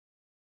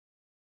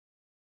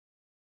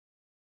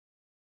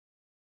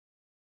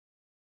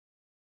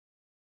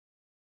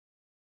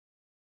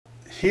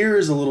Here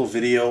is a little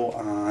video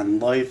on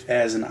life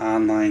as an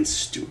online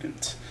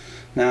student.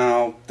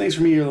 Now, things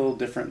for me are a little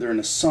different during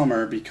the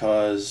summer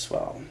because,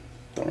 well,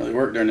 don't really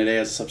work during the day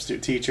as a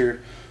substitute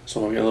teacher,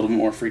 so I get a little bit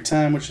more free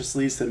time, which just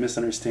leads to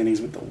misunderstandings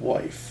with the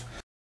wife.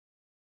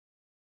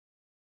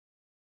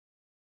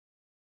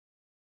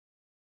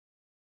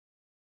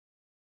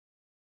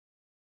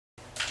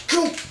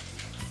 Go!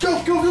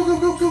 Go, go, go, go,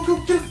 go, go,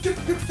 go, get.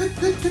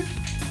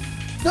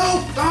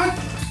 No, Don!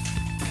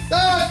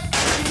 Don!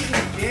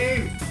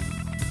 Game!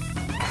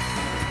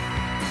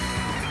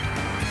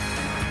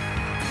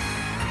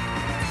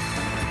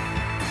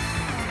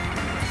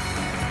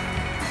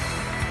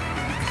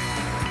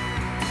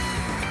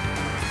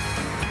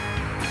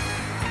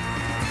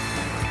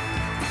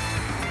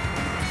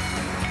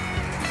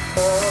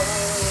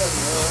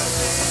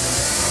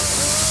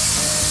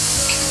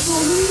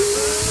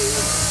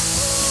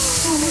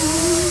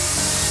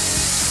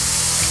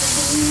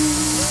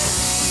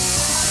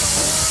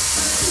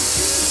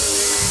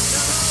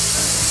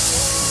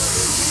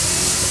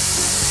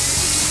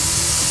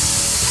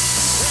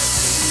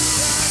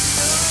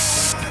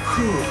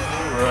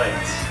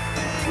 Alright,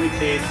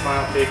 20-page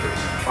final papers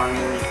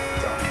finally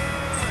done.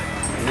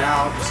 And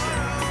now just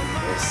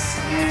this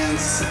and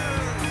send.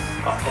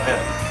 Oh, go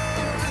ahead.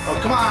 Oh,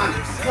 come on!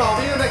 Oh,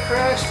 the internet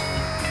crashed!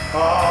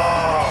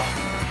 Oh!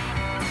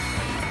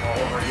 All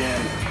over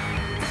again.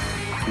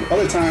 And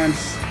other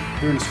times,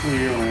 during the school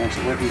year when I'm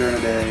actually working during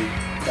the day,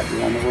 got to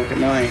do all my work at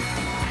night,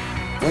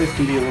 life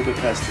can be a little bit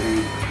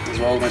pestering, as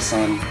well as my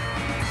son.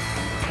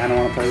 Kinda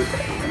want to play with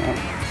daddy, you know?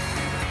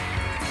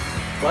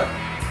 What?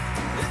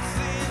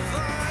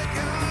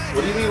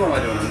 What do you mean what am I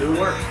doing? I'm doing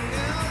work.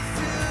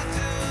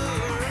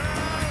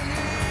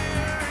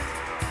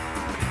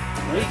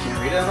 No, you can't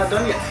read it. I'm not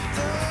done yet.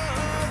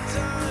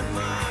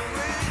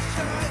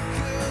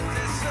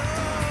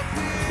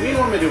 What do you mean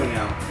what am I doing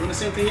now? Doing the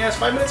same thing you asked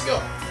 5 minutes ago.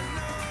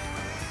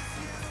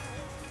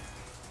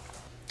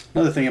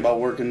 Another thing about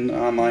working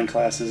online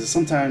classes is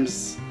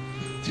sometimes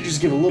teachers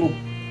give a little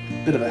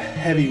bit of a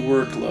heavy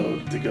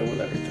workload to go with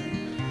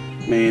everything.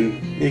 I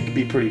mean, it can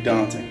be pretty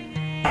daunting.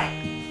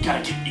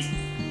 Gotta get these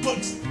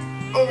books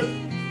over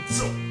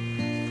so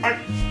I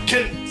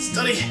can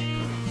study.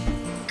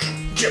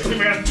 Can't believe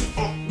I got to.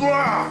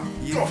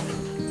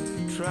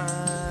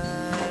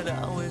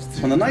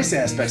 One of the nice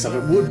aspects of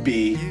it would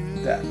be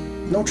that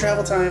no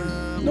travel time,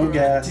 no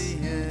gas,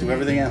 do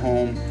everything at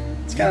home.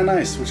 It's kind of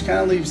nice, which kind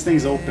of leaves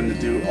things open to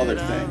do other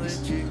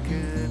things.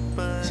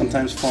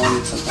 Sometimes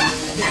fun,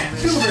 sometimes. Yeah,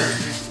 Bilderberg.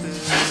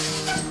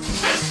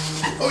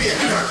 Oh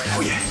yeah,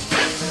 oh yeah.